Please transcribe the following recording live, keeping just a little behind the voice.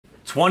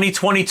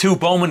2022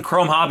 Bowman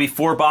Chrome Hobby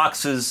 4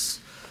 boxes,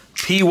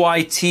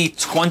 PYT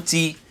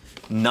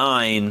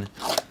 29.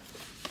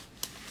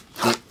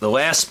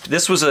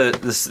 This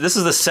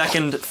is the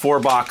second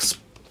 4-box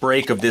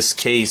break of this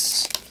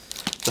case.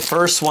 The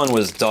first one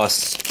was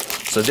dust,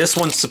 so this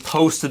one's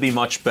supposed to be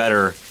much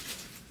better.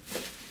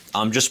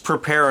 I'm just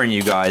preparing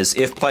you guys.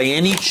 If by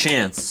any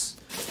chance,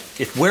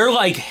 if we're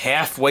like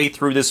halfway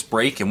through this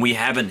break and we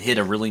haven't hit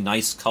a really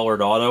nice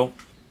colored auto,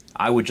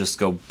 I would just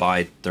go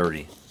buy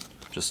 30,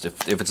 just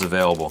if it's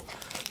available.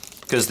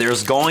 Because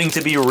there's going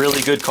to be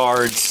really good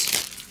cards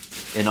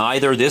in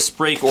either this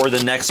break or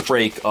the next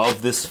break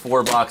of this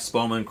 4-box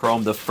Bowman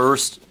Chrome. The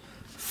first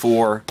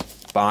 4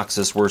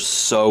 boxes were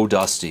so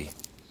dusty.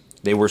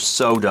 They were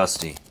so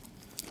dusty.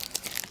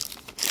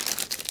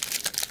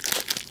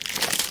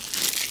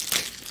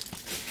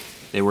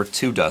 They were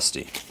too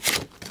dusty.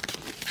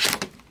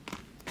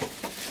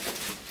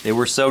 They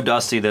were so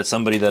dusty that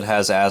somebody that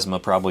has asthma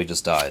probably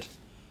just died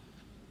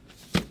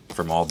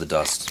from all the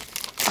dust.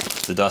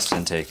 The dust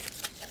intake.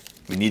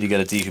 We need to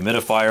get a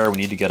dehumidifier. We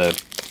need to get a...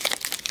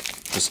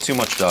 Just too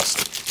much dust.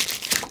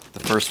 The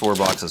first 4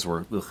 boxes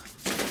were... Ugh.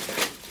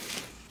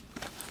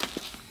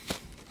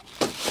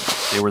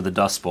 They were the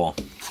dust bowl.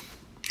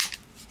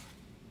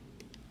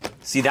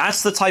 See,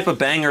 that's the type of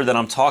banger that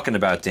I'm talking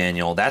about,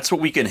 Daniel. That's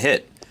what we can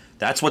hit.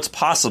 That's what's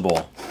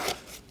possible.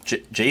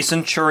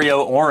 Jason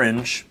Churio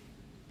Orange,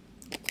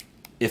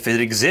 if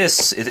it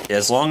exists,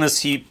 as long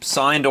as he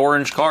signed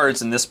orange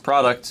cards in this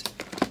product,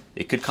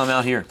 it could come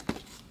out here.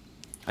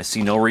 I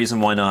see no reason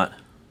why not.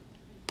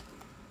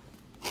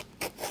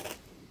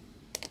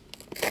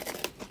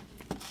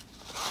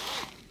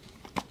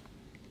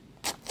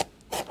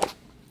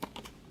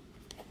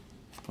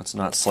 Let's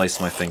not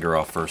slice my finger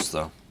off first,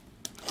 though.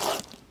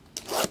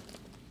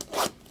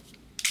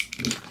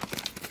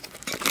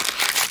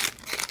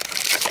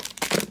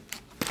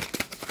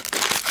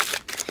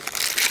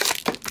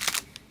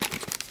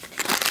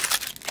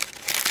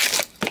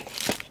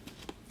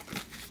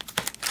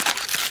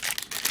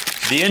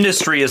 The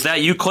Industry, is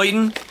that you,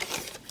 Clayton?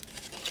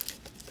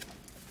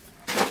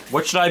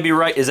 What should I be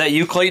writing? Is that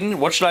you, Clayton?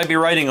 What should I be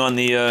writing on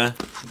the,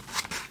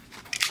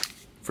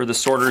 for the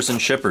sorters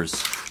and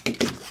shippers?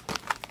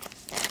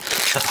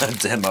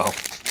 Demo.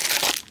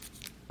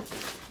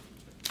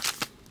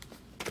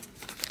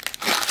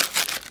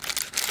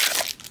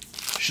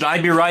 Should I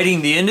be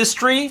writing The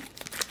Industry?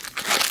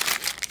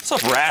 What's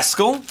up,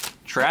 Rascal?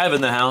 Trav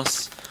in the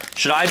house.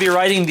 Should I be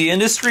writing The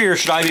Industry or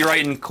should I be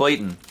writing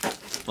Clayton?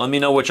 Let me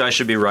know which I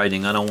should be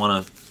writing. I don't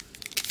want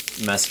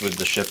to mess with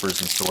the shippers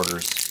and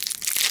sorters.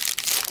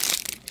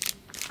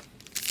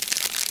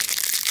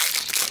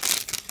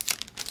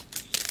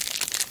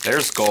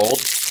 There's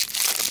gold.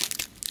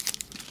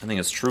 I think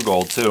it's true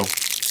gold, too.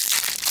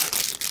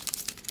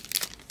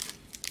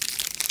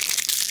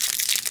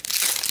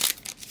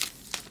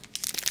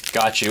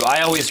 Got you.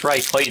 I always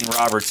write Clayton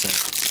Robertson.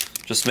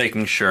 Just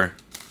making sure.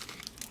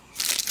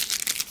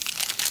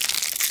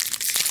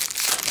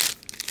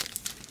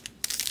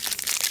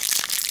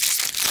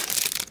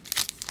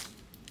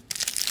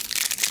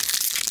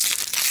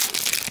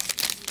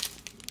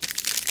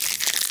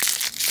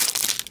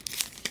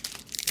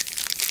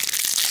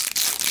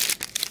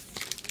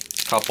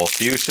 Couple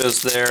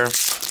fuchsias there.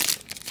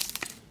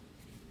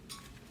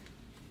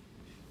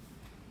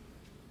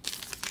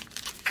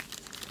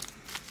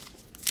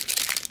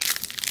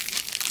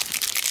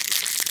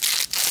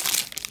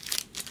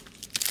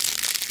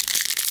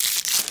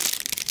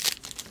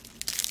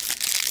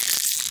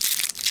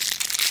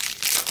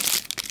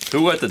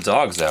 Who let the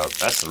dogs out?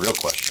 That's the real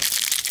question.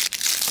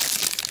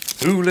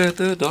 Who let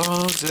the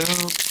dogs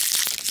out?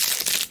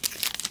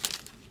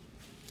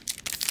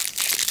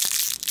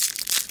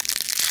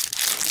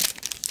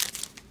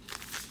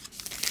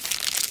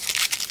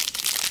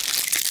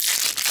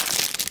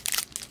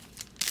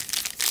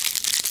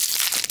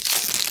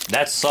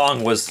 That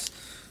song was...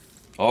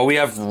 Oh, we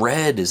have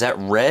red. Is that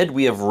red?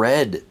 We have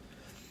red.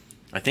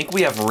 I think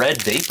we have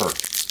red vapor.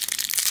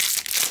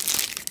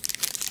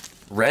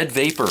 Red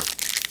vapor.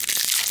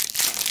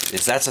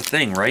 That's a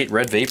thing, right?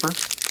 Red vapor?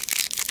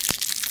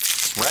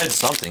 It's red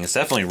something. It's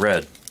definitely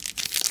red.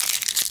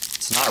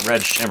 It's not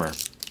red shimmer.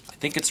 I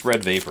think it's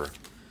red vapor.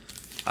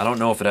 I don't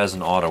know if it has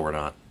an auto or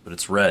not, but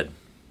it's red.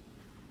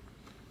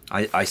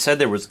 I said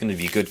there was going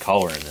to be good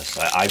color in this.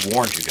 I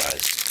warned you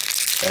guys.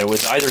 It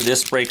was either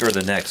this break or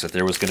the next that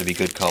there was going to be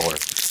good color.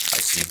 I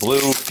see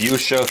blue,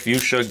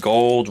 fuchsia,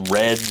 gold,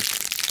 red.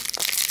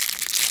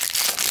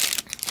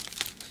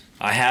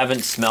 I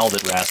haven't smelled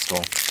it,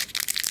 Rascal.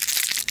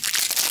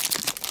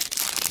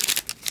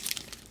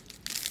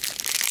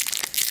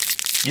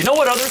 You know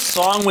what other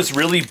song was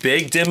really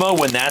big, Dimo,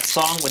 when that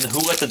song, when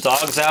Who Let the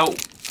Dogs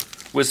Out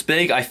was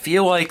big? I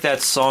feel like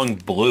that song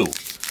Blue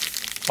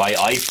by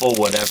Eiffel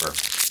whatever.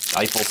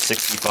 Eiffel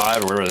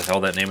 65 or whatever the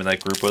hell that name of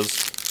that group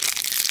was.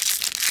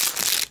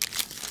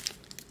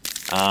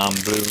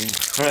 Blue.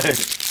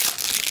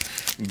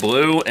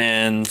 Blue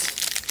and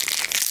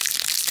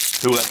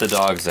Who Let the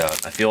Dogs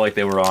Out. I feel like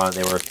they were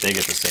big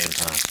at the same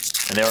time.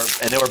 And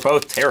they were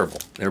both terrible.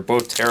 They were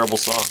both terrible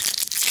songs.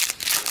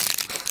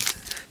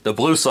 The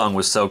blue song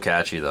was so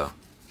catchy, though.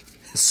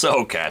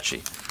 So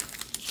catchy.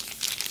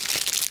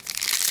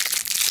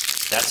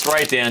 That's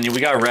right, Daniel.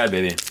 We got red,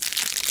 baby.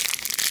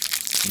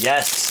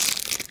 Yes.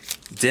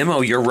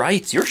 Demo, you're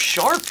right. You're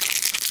sharp.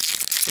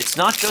 It's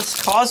not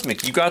just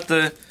Cosmic. You got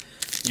the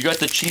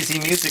cheesy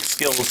music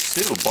skills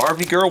too.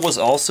 Barbie Girl was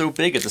also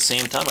big at the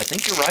same time. I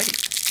think you're right.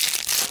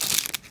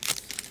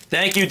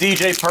 Thank you,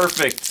 DJ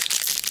Perfect.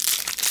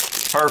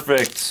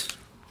 Perfect.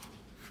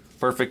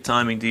 Perfect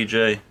timing,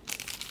 DJ.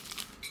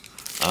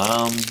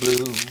 I'm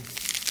blue.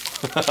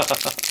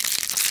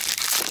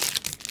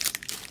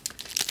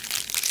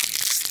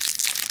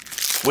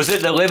 Was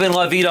it the Livin'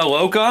 La Vida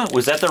Loca?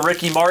 Was that the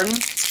Ricky Martin?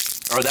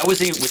 Or was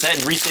that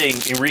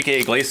Enrique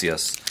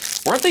Iglesias?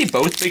 Weren't they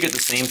both big at the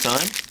same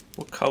time?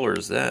 What color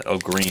is that? Oh,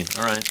 green.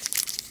 All right.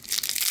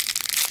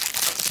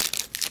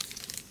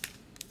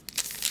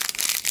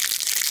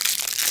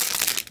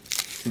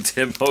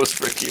 Dimmo's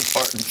Ricky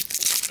Martin.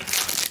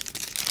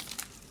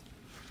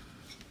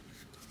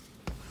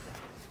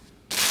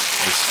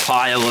 This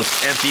pile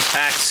of empty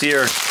packs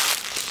here.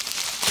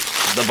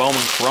 The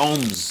Bowman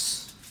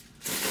Chromes.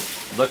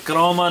 The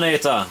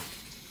Chromaneta.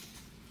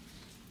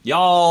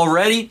 Y'all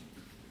ready?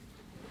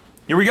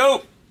 Here we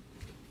go.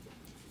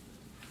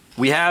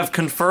 We have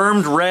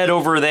confirmed red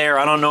over there.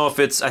 I don't know if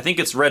it's... I think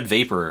it's Red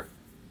Vapor.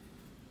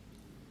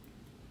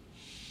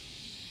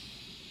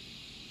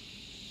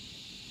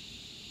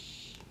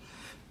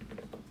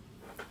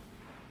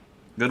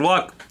 Good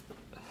luck.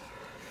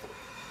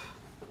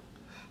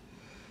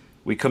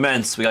 We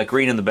commence. We got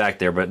green in the back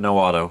there, but no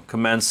auto.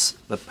 Commence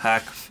the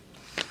pack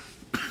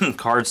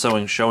card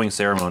showing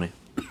ceremony.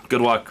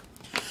 Good luck.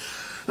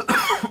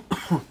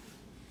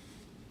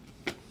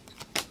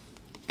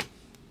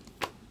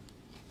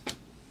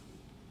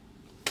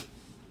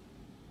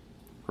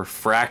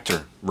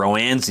 Refractor,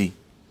 Roanzi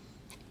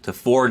to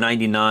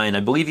 $4.99. I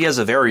believe he has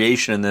a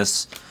variation in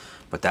this,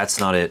 but that's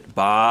not it.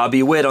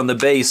 Bobby Witt on the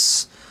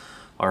base.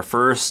 Our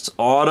first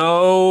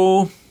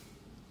auto.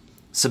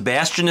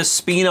 Sebastian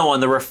Espino on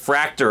the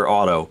refractor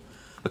auto.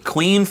 A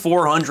clean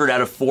 400 out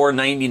of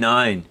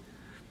 $4.99.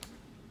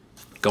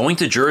 Going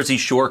to Jersey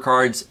Shore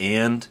cards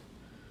and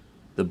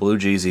the Blue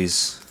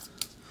Jeezys.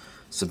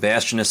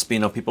 Sebastian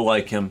Espino, people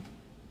like him.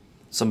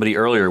 Somebody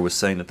earlier was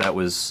saying that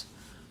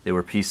they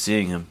were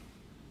PCing him.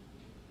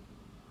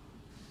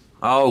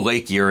 Oh,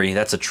 Lake Erie.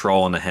 That's a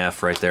troll and a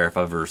half right there if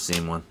I've ever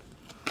seen one.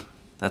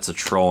 That's a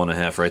troll and a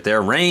half right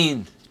there.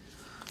 Rain.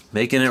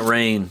 Making it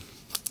rain.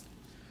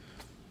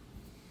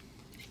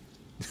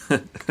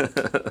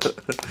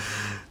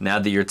 Now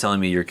that you're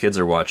telling me your kids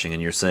are watching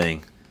and you're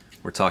saying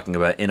we're talking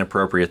about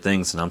inappropriate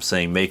things and I'm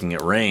saying making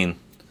it rain,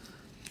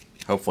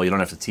 hopefully you don't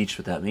have to teach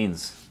what that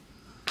means.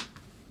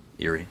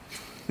 Erie.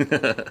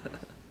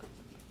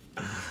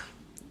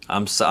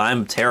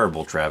 I'm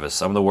terrible,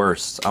 Travis. I'm the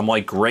worst. I'm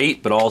like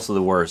great, but also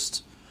the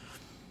worst.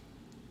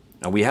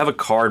 Now we have a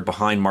card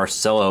behind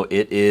Marcelo.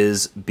 It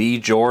is B.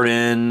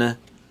 Jordan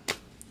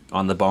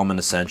on the Bowman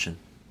Ascension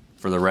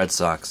for the Red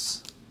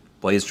Sox.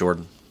 Blaze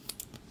Jordan.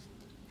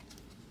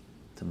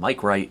 To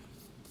Mike Wright.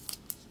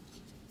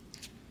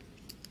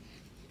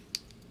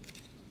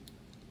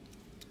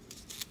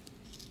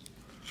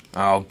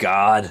 Oh,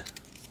 God.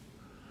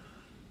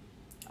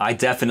 I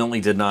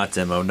definitely did not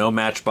demo. No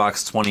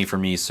Matchbox 20 for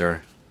me,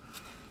 sir.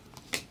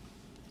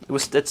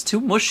 That's too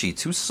mushy,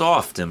 too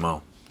soft,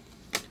 demo.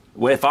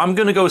 If I'm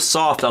gonna go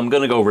soft, I'm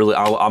gonna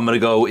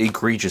go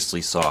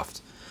egregiously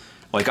soft.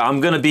 Like I'm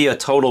gonna be a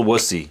total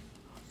wussy,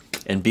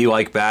 and be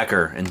like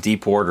Backer and D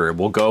Porter.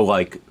 We'll go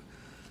like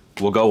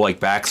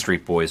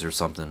Backstreet Boys or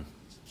something.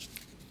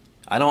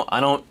 I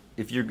don't.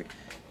 If you're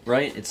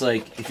right, it's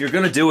like if you're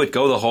gonna do it,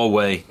 go the whole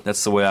way.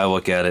 That's the way I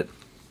look at it.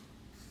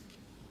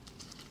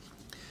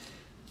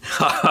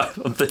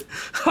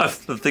 I'm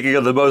thinking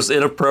of the most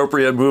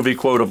inappropriate movie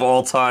quote of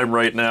all time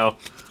right now.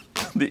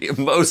 The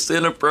most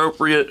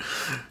inappropriate.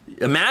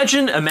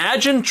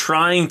 Imagine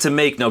trying to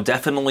make, no,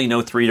 definitely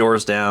no Three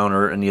Doors Down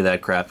or any of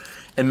that crap.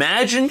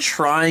 Imagine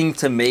trying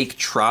to make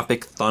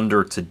Tropic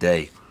Thunder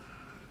today.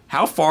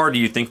 How far do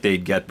you think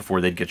they'd get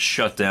before they'd get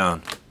shut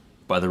down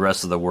by the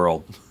rest of the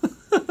world?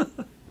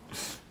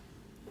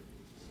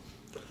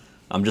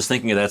 I'm just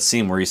thinking of that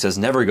scene where he says,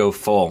 never go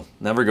full.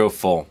 Never go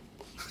full.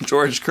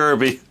 George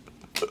Kirby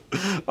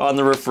on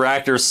the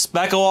refractor.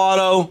 Speckle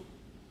auto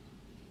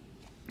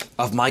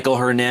of Michael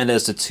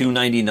Hernandez to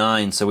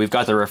 $2.99. So we've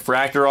got the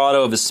refractor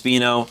auto of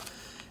Espino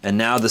and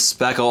now the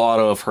speckle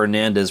auto of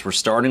Hernandez. We're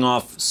starting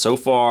off so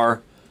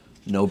far.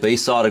 No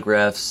base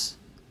autographs.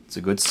 It's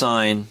a good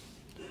sign.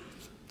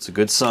 It's a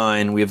good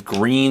sign. We have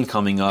green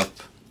coming up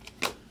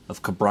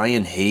of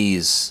Cabrian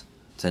Hayes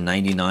to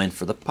 99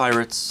 for the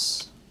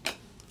Pirates.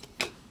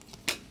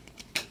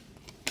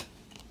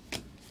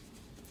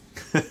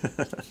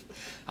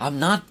 I'm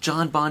not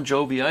John Bon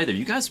Jovi either.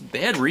 You guys,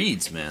 bad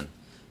reads, man.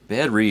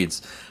 Bad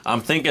reads.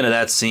 I'm thinking of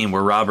that scene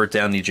where Robert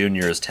Downey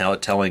Jr. is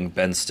telling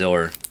Ben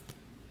Stiller.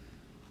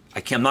 I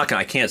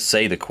can't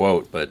say the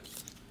quote, but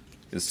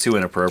it's too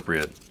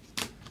inappropriate.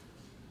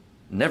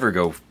 Never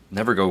go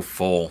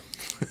full.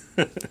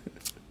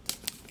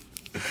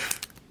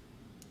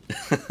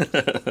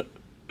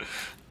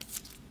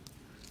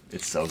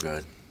 It's so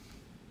good.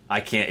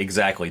 I can't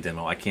exactly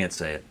demo. I can't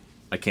say it.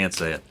 I can't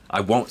say it.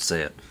 I won't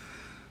say it.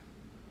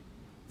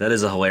 That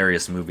is a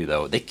hilarious movie,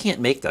 though. They can't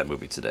make that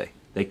movie today.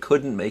 They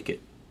couldn't make it.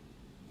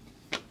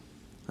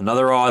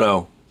 Another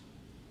auto.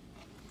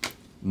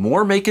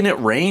 More making it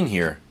rain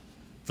here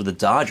for the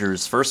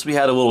Dodgers. First we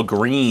had a little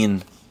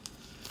green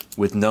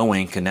with no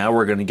ink, and now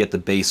we're going to get the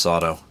base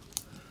auto.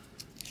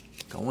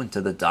 Going to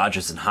the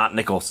Dodgers and hot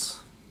nickels.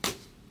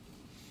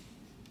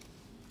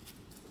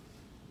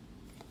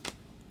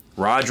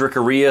 Roderick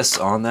Arias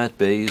on that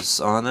base,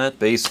 on that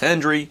base.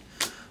 Hendry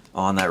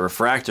on that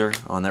refractor,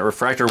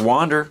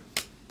 Wander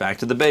back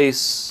to the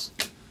base.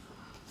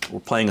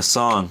 We're playing a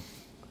song,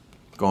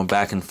 going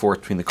back and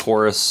forth between the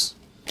chorus,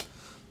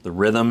 the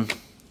rhythm,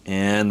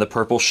 and the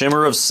purple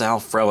shimmer of Sal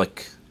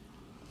Frelick.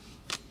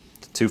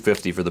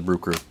 $250 for the Brew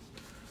Crew.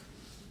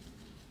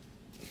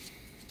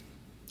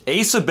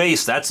 Ace of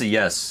Base, that's a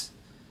yes.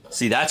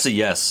 See, that's a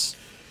yes.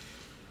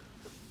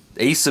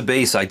 Ace of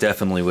Base, I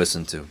definitely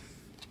listened to.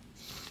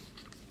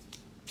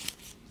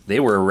 They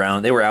were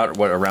out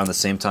around the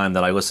same time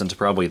that I listened to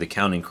probably the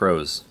Counting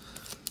Crows.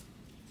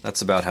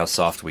 That's about how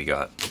soft we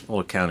got. A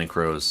little Counting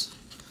Crows.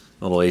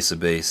 A little Ace of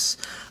Base.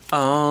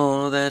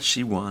 All that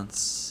she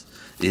wants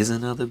is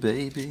another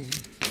baby.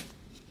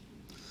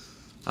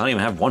 I don't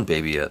even have one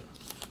baby yet.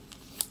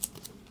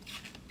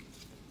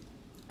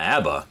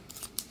 ABBA.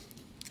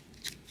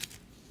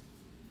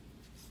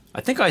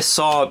 I think I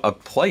saw a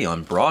play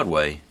on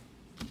Broadway.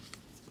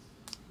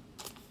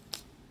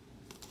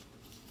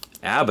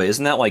 ABBA,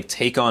 isn't that like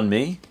Take On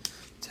Me?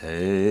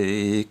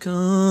 Take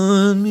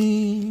on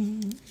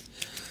me,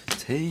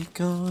 take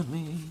on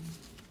me.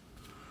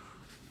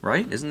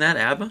 Right? Isn't that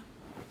ABBA?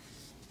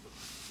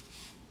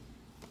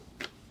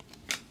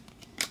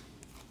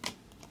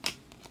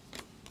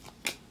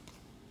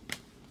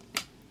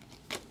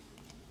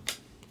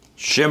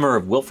 Shimmer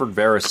of Wilfred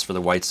Veras for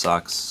the White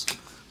Sox.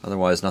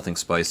 Otherwise, nothing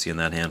spicy in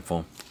that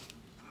handful.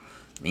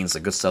 Means the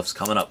good stuff's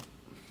coming up.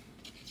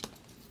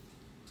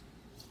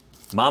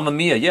 Mamma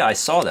Mia, yeah, I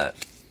saw that.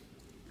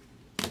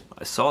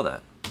 I saw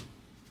that.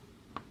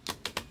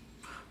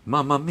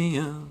 Mamma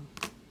Mia,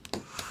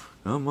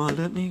 come on,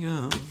 let me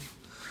go.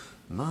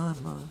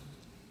 Mama.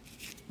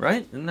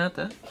 Right? Isn't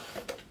that?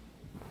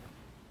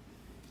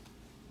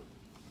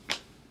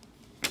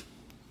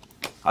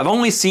 I've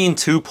only seen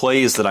 2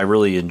 plays that I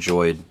really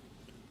enjoyed.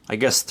 I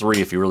guess 3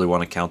 if you really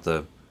want to count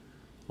the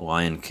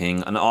Lion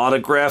King. An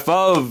autograph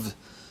of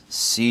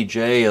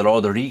C.J.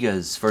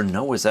 Rodriguez for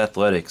Noah's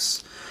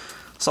Athletics.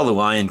 I saw The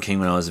Lion King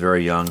when I was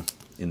very young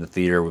in the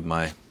theater with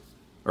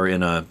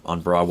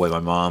on Broadway, my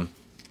mom.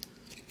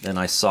 Then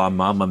I saw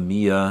Mamma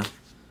Mia,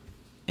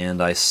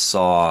 and I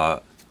saw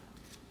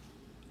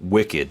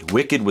Wicked.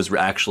 Wicked was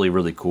actually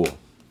really cool,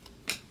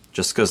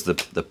 just because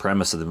the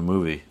premise of the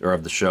movie, or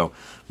of the show.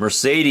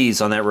 Mercedes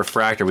on that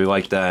refractor, we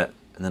like that.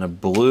 And then a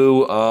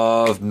blue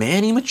of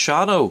Manny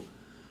Machado.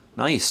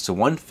 Nice, to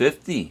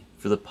 150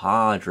 for the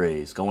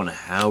Padres, going to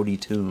Howdy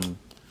Tune.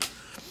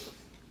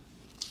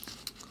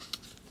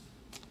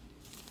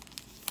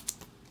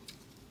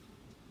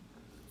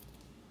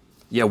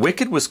 Yeah,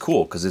 Wicked was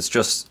cool, because it's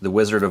just the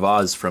Wizard of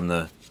Oz from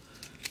the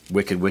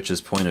Wicked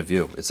Witch's point of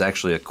view. It's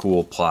actually a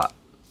cool plot.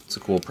 It's a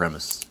cool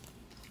premise.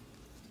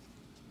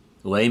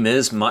 Les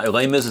Mis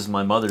is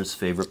my mother's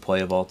favorite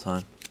play of all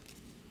time.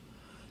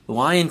 The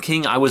Lion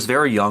King, I was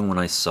very young when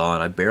I saw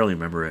it. I barely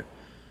remember it.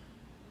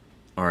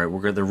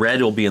 Alright, the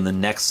red will be in the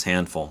next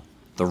handful.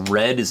 The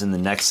red is in the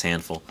next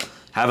handful.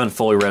 Haven't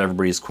fully read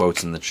everybody's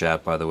quotes in the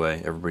chat, by the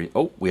way.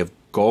 Oh, we have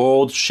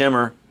Gold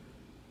Shimmer.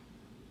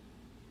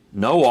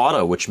 No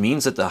auto, which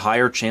means that the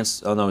higher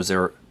chance... Oh, no, is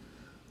there...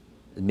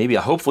 Maybe,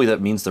 hopefully that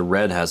means the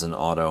red has an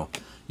auto.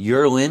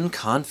 Yerlin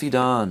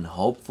Confidant.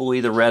 Hopefully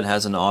the red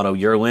has an auto.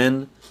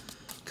 Yerlin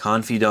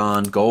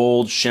Confidant.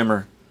 Gold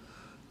Shimmer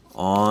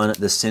on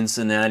the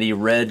Cincinnati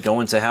Red.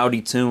 Going to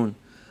Howdy Tune.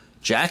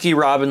 Jackie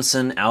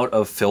Robinson out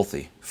of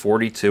Filthy.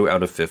 42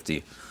 out of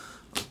 50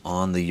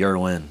 on the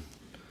Yerlin.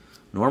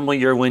 Normally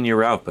Yerlin,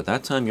 you're out, but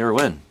that time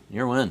Yerlin.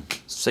 Yerlin.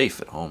 Safe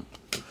at home.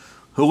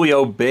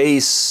 Julio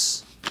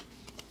Base.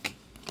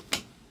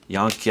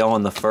 Yankel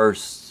on the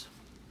first.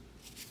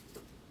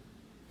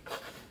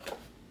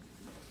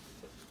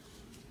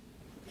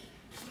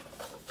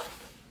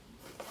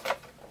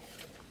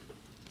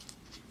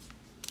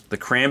 The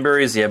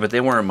Cranberries, yeah, but they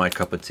weren't my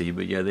cup of tea.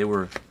 But yeah, they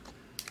were.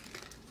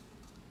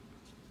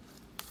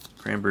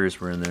 Cranberries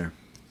were in there.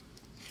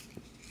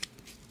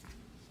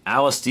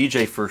 Alice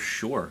DJ for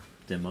sure.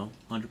 Demo,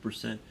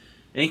 100%.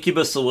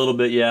 Incubus a little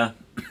bit, yeah.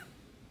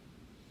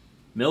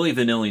 Milli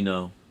Vanilli,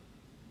 no.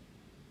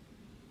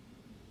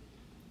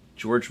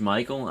 George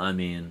Michael, I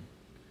mean,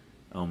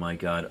 oh my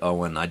God,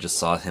 Owen, I just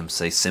saw him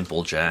say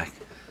Simple Jack.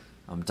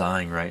 I'm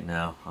dying right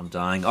now. I'm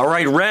dying. All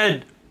right,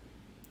 red.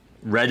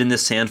 Red in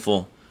this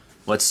handful.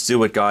 Let's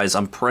do it, guys.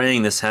 I'm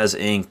praying this has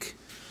ink.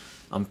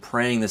 I'm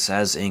praying this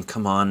has ink.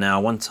 Come on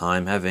now, one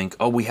time, have ink.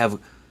 Oh, we have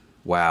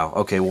Wow.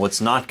 Okay, well,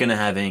 it's not going to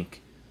have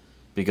ink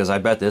because I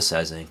bet this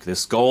has ink.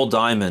 This gold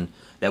diamond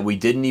that we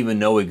didn't even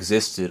know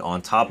existed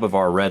on top of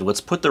our red.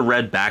 Let's put the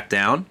red back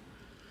down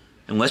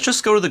and let's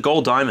just go to the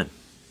gold diamond.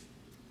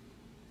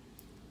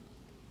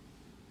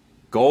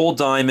 Gold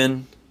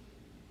diamond.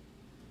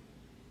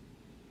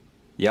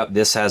 Yep,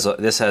 this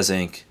has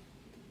ink.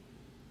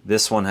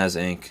 This one has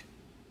ink.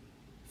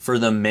 For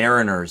the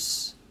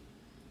Mariners.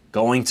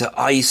 Going to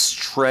Ice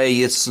Tray,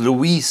 it's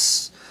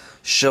Luis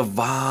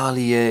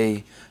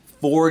Chevalier.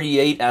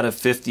 48 out of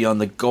 50 on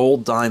the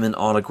gold diamond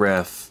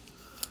autograph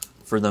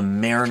for the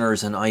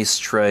Mariners and Ice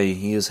Tray.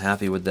 He is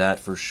happy with that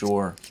for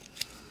sure.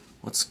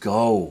 Let's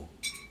go.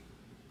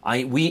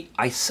 I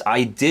didn't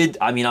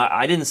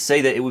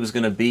say that it was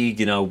going to be,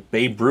 you know,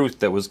 Babe Ruth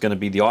that was going to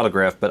be the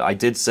autograph, but I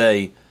did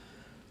say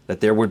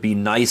that there would be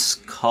nice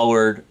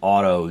colored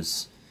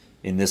autos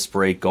in this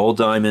break. Gold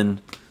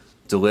diamond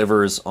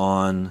delivers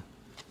on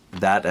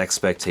that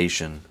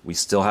expectation. We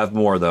still have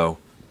more though.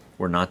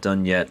 We're not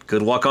done yet.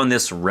 Good luck on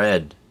this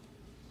red.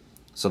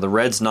 So the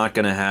red's not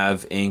going to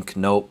have ink.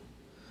 Nope.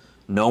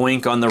 No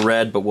ink on the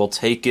red, but we'll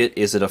take it.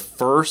 Is it a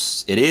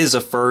first? It is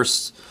a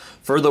first.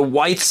 For the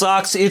White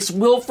Sox, it's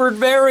Wilfred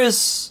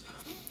Veras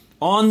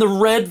on the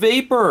red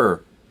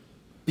vapor.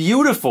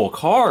 Beautiful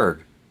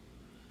card.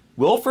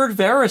 Wilfred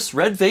Veras,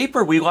 red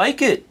vapor. We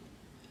like it.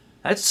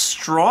 That's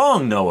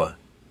strong, Noah.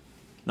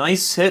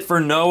 Nice hit for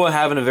Noah,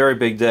 having a very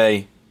big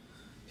day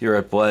here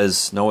at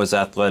Blaze, Noah's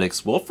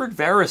Athletics. Wilfred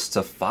Veras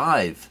to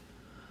 5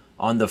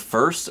 on the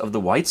first of the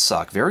White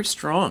Sox. Very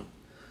strong.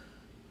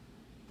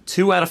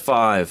 2 out of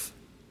 5.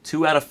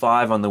 2 out of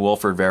 5 on the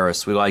Wilfred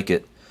Veras. We like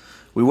it.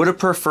 We would have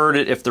preferred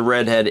it if the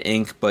red had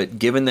ink, but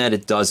given that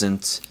it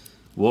doesn't,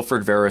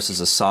 Wilfred Veras is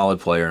a solid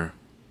player.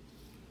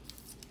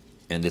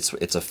 And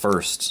it's a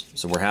first.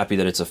 So we're happy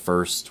that it's a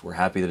first. We're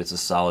happy that it's a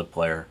solid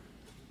player.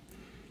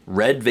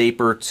 Red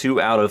Vapor,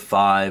 2 out of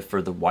 5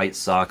 for the White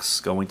Sox,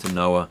 going to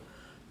Noah.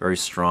 Very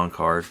strong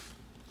card.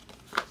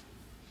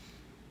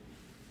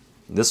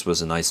 This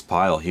was a nice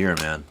pile here,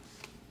 man.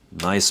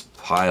 Nice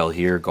pile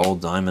here. Gold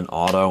Diamond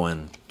Auto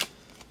and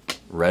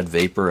Red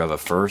Vapor of a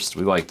first.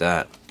 We like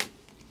that.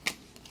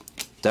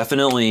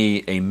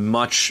 Definitely a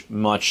much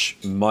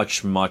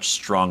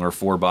stronger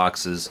 4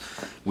 boxes.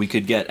 I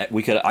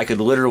could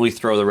literally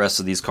throw the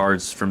rest of these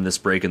cards from this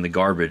break in the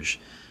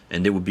garbage,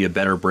 and it would be a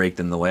better break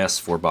than the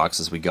last 4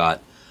 boxes we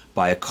got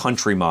by a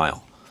country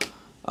mile.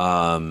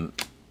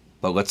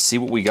 But let's see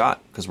what we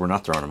got, because we're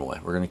not throwing them away.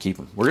 We're going to keep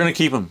them. We're going to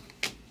keep them.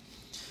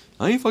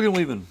 How you fucking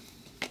leaving?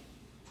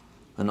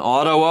 An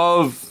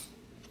auto of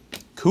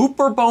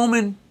Cooper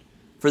Bowman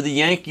for the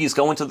Yankees,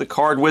 going to the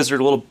Card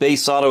Wizard. A little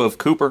base auto of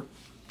Cooper.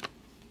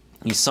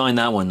 He signed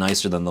that one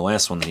nicer than the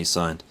last one that he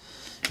signed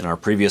in our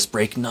previous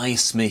break.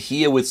 Nice.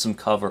 Mejia with some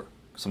color.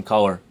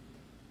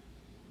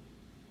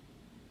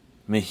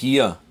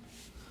 Mejia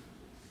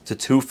to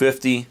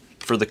 250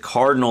 for the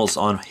Cardinals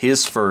on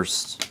his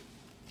first.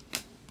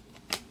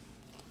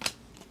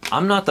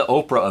 I'm not the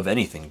Oprah of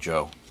anything,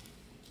 Joe.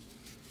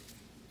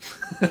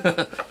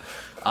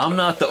 I'm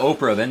not the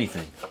Oprah of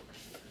anything.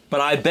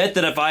 But I bet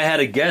that if I had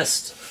a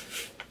guest,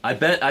 I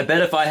bet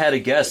if I had a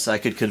guest, I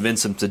could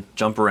convince him to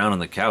jump around on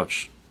the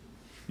couch.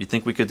 You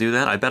think we could do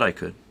that? I bet I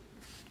could.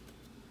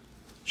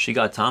 She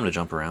got Tom to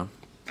jump around.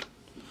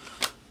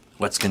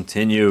 Let's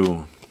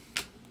continue.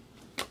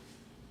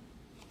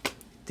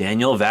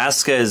 Daniel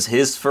Vasquez,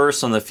 his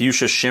first on the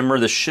Fuchsia Shimmer.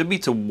 This should be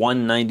to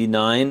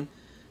 199.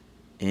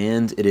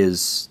 And it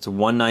is to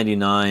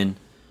 199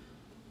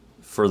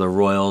 for the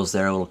Royals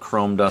there. A little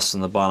chrome dust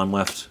in the bottom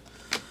left.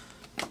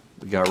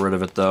 We got rid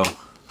of it though.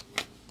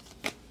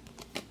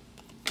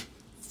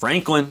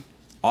 Franklin,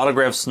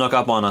 autograph snuck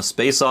up on us.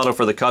 Base auto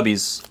for the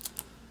Cubbies.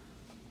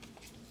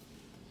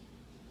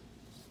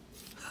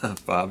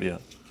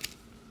 Fabio.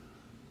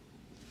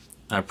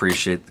 I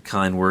appreciate the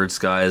kind words,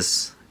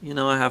 guys. You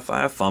know, I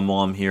have fun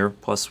while I'm here.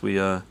 Plus,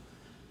 we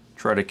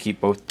try to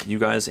keep both you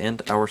guys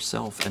and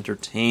ourselves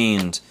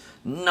entertained.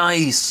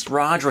 Nice,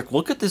 Roderick.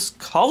 Look at this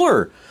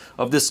color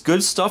of this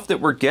good stuff that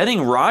we're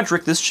getting.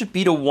 Roderick, this should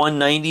be to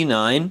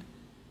 199.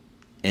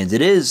 And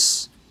it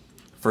is.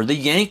 For the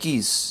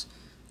Yankees.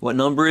 What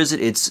number is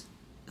it? It's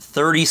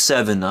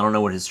 37. I don't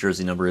know what his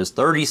jersey number is.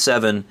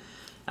 37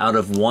 out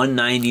of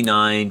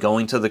 199.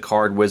 Going to the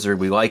Card Wizard.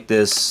 We like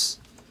this.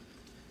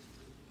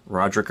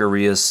 Roderick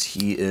Arias,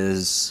 he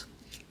is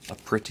a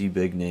pretty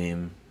big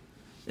name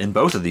in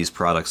both of these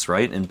products,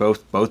 right? In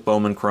both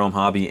Bowman Chrome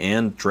Hobby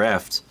and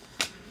Draft.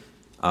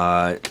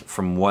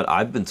 From what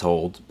I've been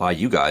told by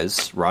you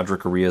guys,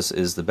 Roderick Arias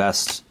is the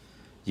best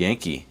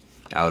Yankee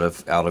out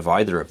of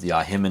either of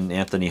the him and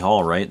Anthony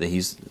Hall, right?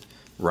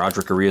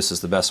 Roderick Arias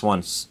is the best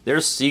one.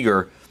 There's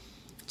Seager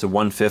to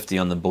 150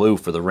 on the blue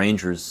for the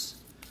Rangers.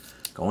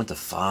 Going to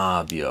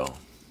Fabio.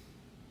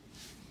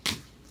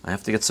 I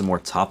have to get some more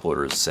top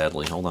loaders,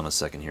 sadly. Hold on a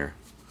second here.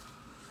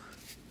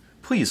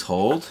 Please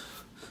hold.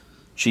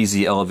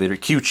 Cheesy elevator.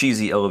 Cue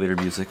cheesy elevator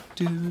music.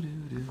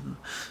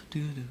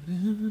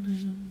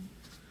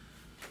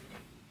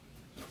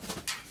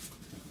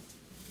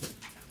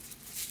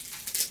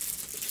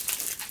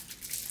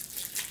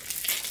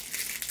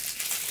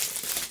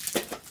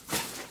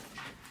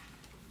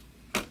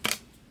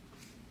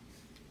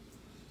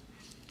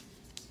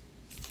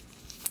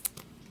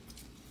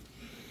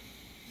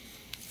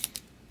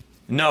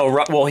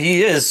 No, well,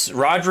 he is.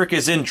 Roderick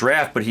is in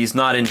draft, but he's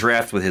not in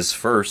draft with his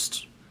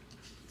first.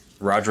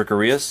 Roderick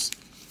Arias.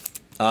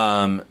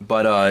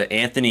 But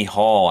Anthony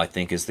Hall, I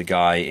think, is the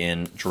guy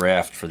in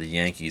draft for the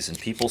Yankees. And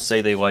people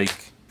say they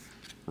like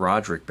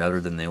Roderick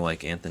better than they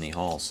like Anthony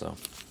Hall, so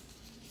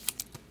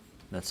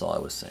that's all I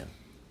was saying.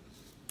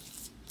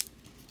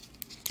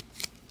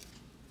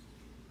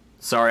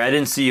 Sorry, I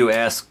didn't see you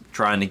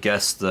trying to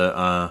guess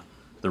the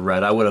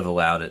red. I would have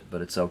allowed it,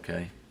 but it's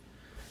okay.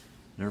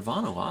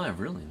 Nirvana Live,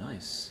 really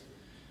nice.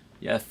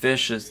 Yeah,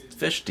 Fish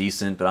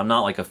decent, but I'm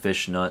not like a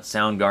Fish nut.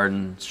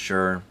 Soundgarden,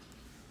 sure.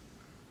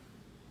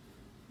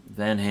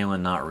 Van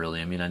Halen, not really.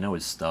 I mean, I know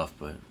his stuff,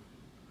 but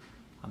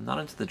I'm not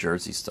into the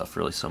Jersey stuff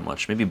really so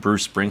much. Maybe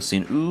Bruce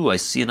Springsteen. Ooh, I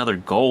see another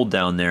gold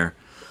down there.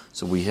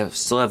 So we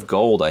still have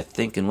gold, I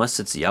think, unless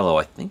it's yellow.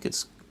 I think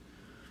it's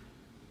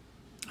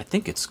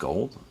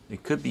gold.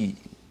 It could be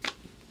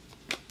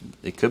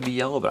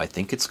yellow, but I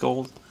think it's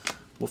gold.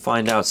 We'll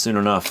find out soon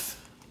enough.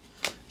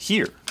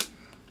 Here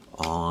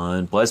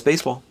on Blaz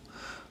Baseball,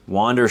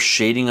 Wander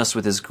shading us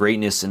with his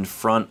greatness in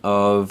front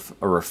of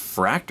a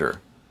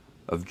refractor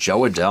of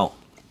Joe Adell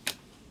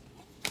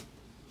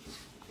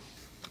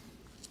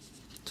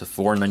to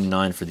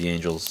 $4.99 for the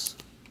Angels.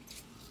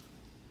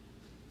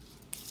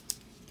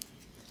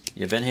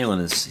 Yeah, Van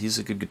Halen he's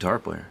a good guitar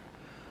player.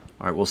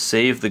 All right, we'll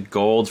save the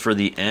gold for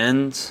the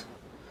end.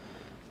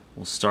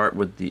 We'll start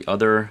with the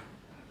other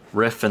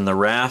riff and the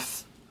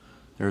Wrath.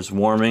 There's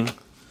Warming.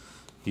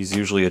 He's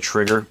usually a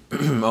trigger.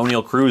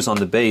 O'Neal Cruz on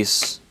the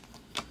base.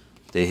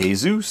 De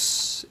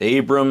Jesus,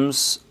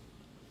 Abrams,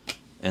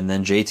 and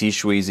then JT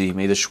Schweezy.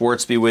 May the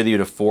Schwartz be with you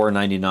to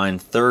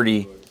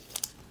 $4.99.30.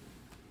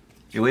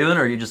 You leaving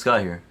or you just got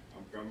here?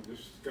 I'm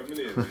just coming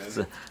in,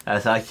 man.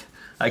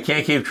 I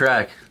can't keep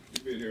track.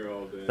 You've been here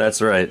all day.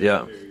 That's right,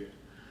 yeah.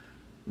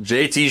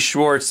 JT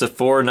Schwartz to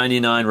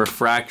 $4.99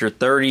 refractor,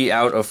 30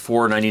 out of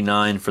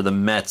 $4.99 for the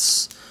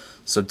Mets.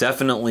 So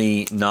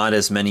definitely not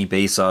as many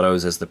base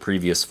autos as the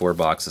previous 4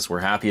 boxes. We're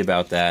happy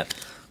about that,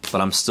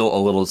 but I'm still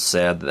a little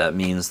sad that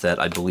means that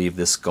I believe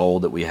this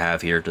gold that we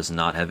have here does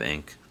not have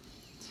ink.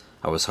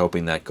 I was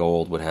hoping that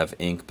gold would have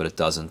ink, but it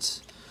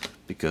doesn't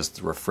because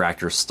the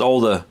refractor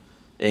stole the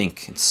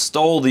ink. It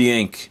stole the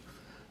ink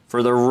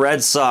for the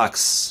Red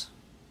Sox.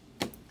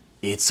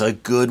 It's a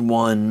good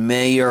one.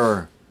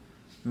 Mayer.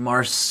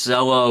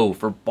 Marcelo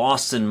for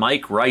Boston.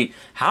 Mike Wright.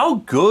 How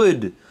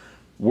good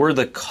were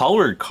the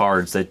colored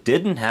cards that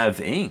didn't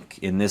have ink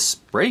in this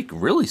break?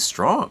 Really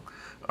strong.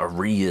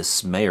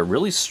 Arias, Mayer,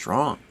 really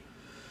strong.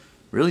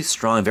 Really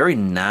strong. Very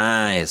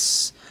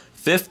nice.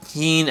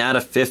 15 out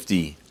of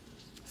 50.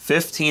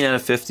 15 out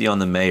of 50 on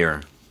the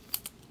Mayer.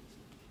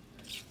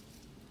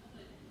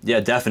 Yeah,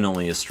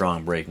 definitely a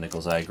strong break,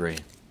 Nichols. I agree.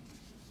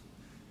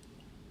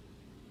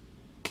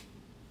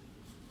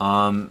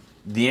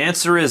 The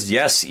answer is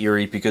yes,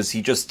 Erie, because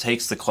he just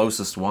takes the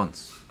closest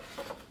ones.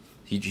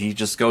 He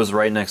just goes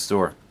right next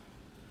door.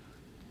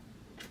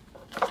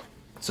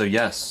 So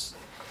yes.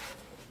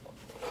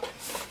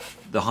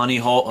 The honey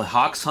hole,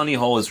 Hawks honey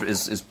hole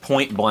is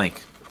point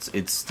blank.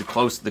 It's the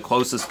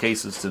closest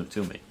cases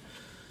to me.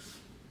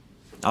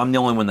 I'm the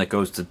only one that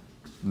goes to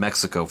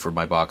Mexico for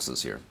my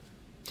boxes here.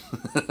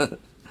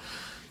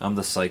 I'm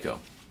the psycho.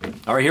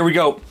 All right, here we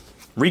go.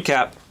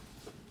 Recap.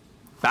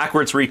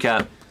 Backwards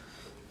recap.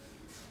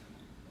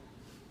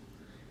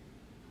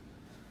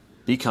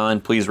 Be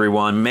kind, please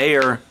rewind.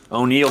 Mayer,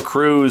 O'Neal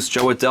Cruz,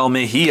 Joe Adell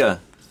Mejia,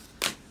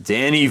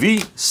 Danny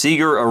V,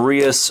 Seager,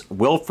 Arias,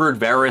 Wilfred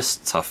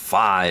Veras to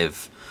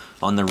 5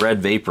 on the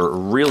Red Vapor.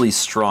 Really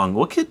strong.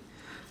 Look at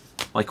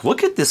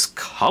this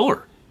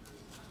color.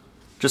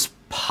 Just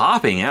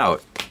popping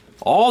out.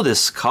 All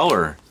this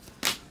color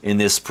in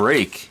this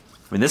break.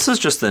 I mean, this is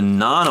just the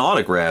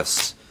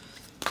non-autographs.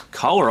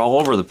 Color all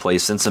over the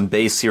place and some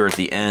base here at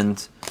the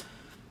end.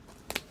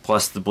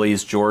 Plus the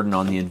Blaze Jordan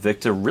on the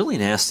Invicta. Really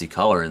nasty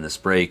color in this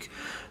break.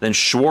 Then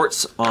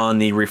Schwartz on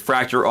the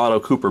Refractor Auto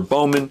Cooper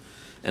Bowman.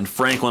 And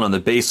Franklin on the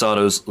base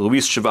autos.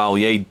 Luis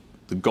Chevalier,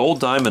 the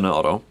Gold Diamond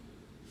Auto.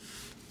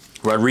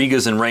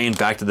 Rodriguez and Rain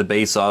back to the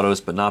base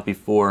autos, but not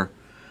before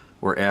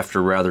or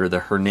after, rather, the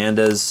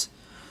Hernandez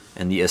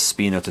and the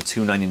Espino to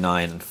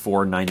 $2.99 and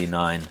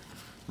 $4.99,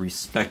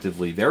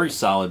 respectively. Very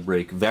solid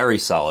break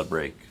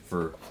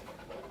for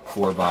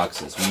 4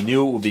 boxes. We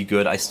knew it would be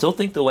good. I still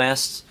think the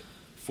last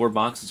 4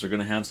 boxes are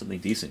going to have something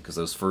decent because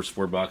those first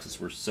 4 boxes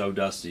were so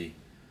dusty.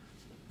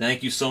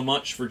 Thank you so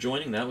much for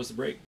joining. That was the break.